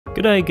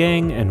G'day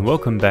gang, and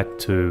welcome back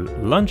to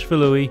Lunch for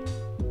Louie.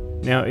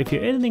 Now if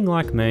you're anything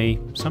like me,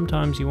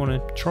 sometimes you want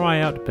to try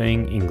out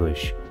being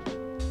English,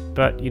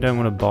 but you don't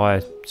want to buy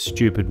a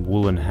stupid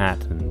woolen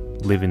hat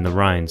and live in the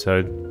rain,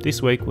 so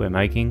this week we're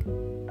making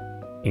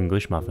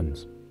English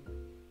muffins.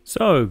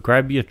 So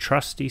grab your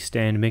trusty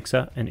stand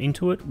mixer, and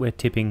into it we're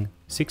tipping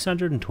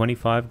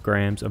 625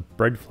 grams of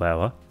bread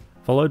flour,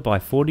 followed by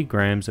 40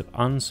 grams of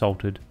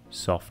unsalted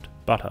soft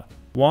butter.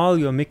 While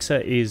your mixer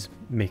is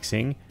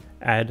mixing,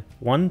 add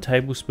 1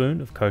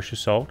 tablespoon of kosher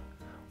salt,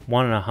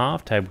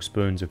 1.5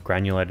 tablespoons of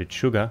granulated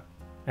sugar,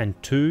 and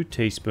 2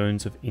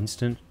 teaspoons of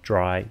instant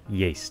dry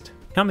yeast.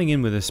 Coming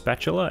in with a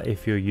spatula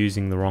if you're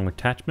using the wrong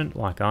attachment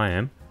like I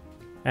am,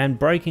 and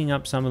breaking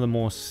up some of the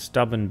more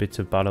stubborn bits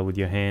of butter with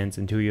your hands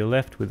until you're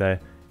left with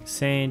a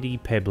sandy,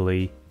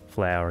 pebbly,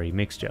 floury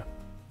mixture.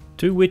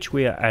 To which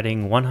we are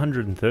adding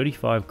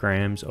 135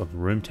 grams of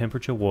room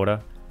temperature water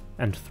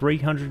and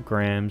 300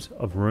 grams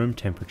of room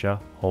temperature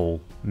whole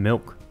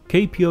milk.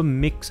 Keep your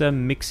mixer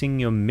mixing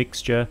your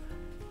mixture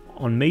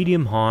on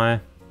medium-high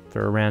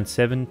for around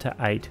 7 to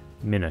 8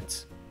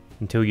 minutes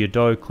until your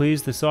dough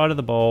clears the side of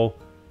the bowl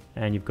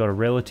and you've got a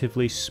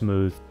relatively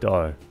smooth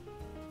dough.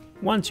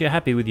 Once you're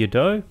happy with your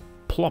dough,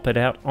 plop it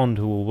out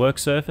onto a work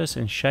surface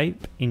and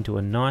shape into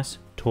a nice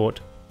taut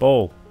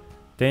ball.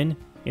 Then,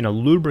 in a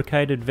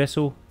lubricated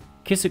vessel,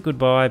 kiss it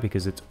goodbye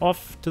because it's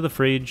off to the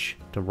fridge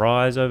to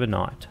rise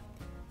overnight.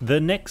 The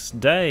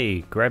next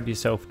day, grab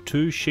yourself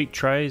 2 sheet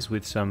trays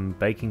with some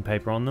baking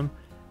paper on them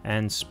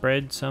and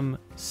spread some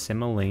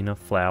semolina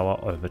flour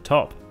over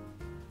top.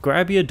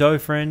 Grab your dough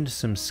friend,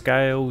 some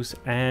scales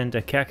and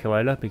a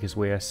calculator because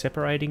we are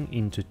separating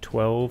into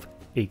 12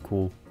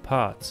 equal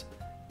parts,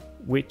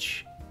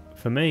 which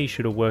for me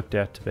should have worked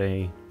out to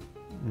be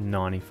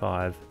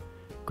 95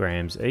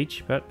 grams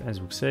each, but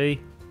as we'll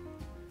see,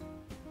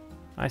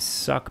 I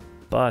suck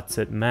butts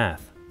at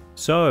math.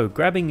 So,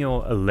 grabbing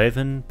your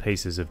 11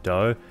 pieces of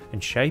dough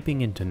and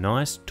shaping into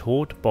nice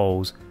taut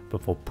balls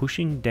before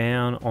pushing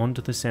down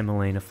onto the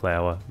semolina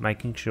flour,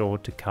 making sure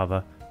to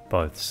cover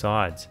both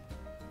sides.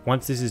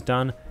 Once this is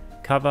done,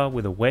 cover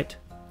with a wet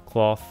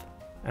cloth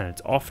and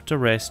it's off to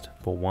rest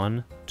for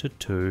 1 to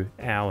 2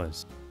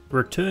 hours.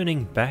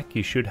 Returning back,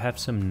 you should have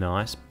some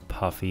nice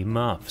puffy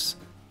muffs.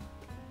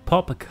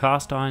 Pop a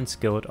cast iron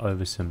skillet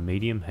over some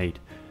medium heat.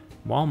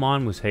 While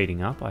mine was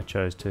heating up, I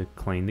chose to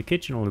clean the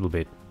kitchen a little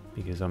bit,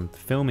 because I'm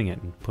filming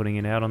it and putting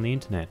it out on the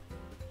internet.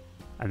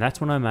 And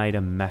that's when I made a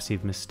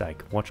massive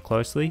mistake. Watch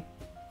closely,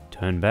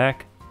 turn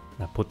back,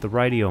 and I put the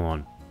radio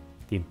on.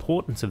 The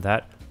importance of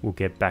that we'll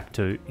get back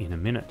to in a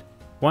minute.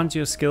 Once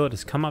your skillet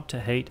has come up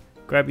to heat,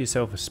 grab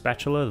yourself a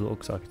spatula that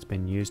looks like it's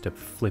been used to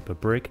flip a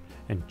brick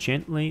and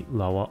gently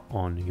lower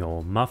on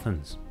your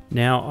muffins.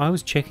 Now I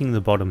was checking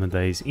the bottom of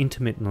these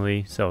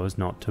intermittently so as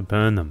not to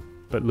burn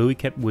them, but Louis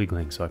kept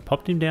wiggling, so I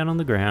popped him down on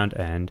the ground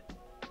and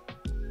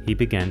he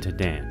began to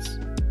dance.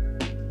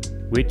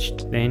 Which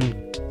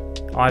then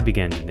I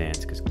began to dance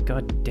because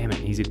god damn it,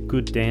 he's a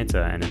good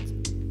dancer and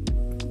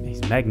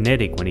he's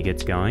magnetic when he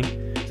gets going.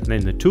 So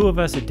then the two of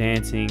us are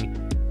dancing,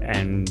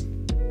 and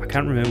I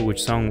can't remember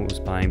which song it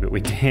was playing, but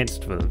we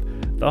danced for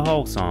the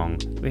whole song.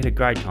 We had a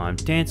great time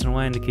dancing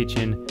away in the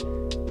kitchen,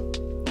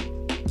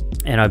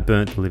 and I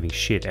burnt the living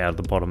shit out of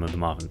the bottom of the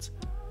muffins.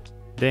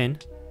 Then,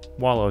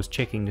 while I was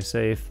checking to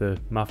see if the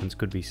muffins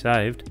could be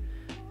saved,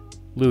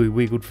 Louis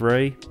wiggled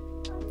free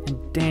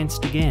and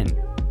danced again,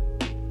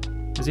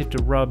 as if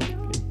to rub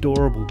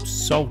adorable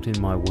salt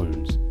in my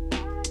wounds.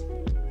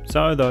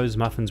 So those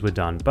muffins were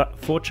done, but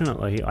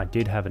fortunately I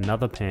did have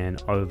another pan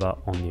over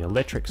on the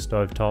electric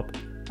stovetop,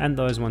 and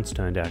those ones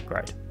turned out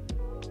great.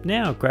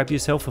 Now grab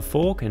yourself a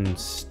fork and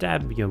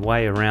stab your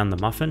way around the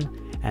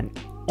muffin, and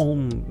oh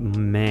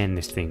man,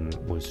 this thing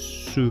was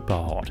super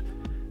hot.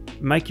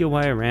 Make your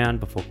way around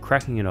before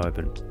cracking it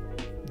open,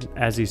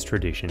 as is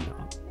tradition.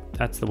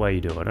 That's the way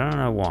you do it. I don't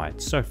know why,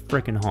 it's so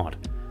freaking hot.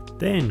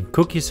 Then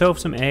cook yourself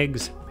some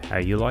eggs, how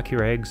you like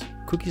your eggs.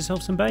 Cook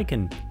yourself some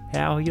bacon,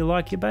 how you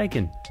like your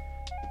bacon.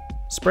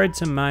 Spread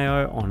some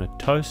mayo on a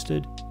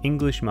toasted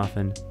English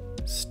muffin,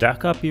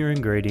 stack up your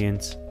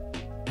ingredients,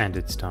 and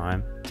it's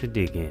time to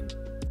dig in.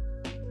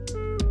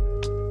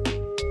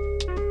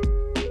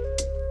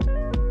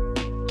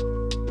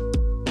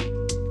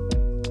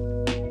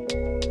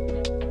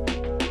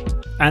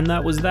 And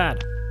that was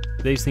that.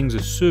 These things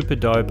are super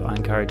dope. I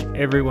encourage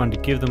everyone to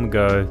give them a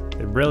go.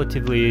 They're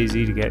relatively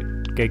easy to get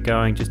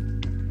going, just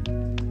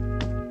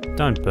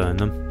don't burn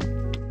them.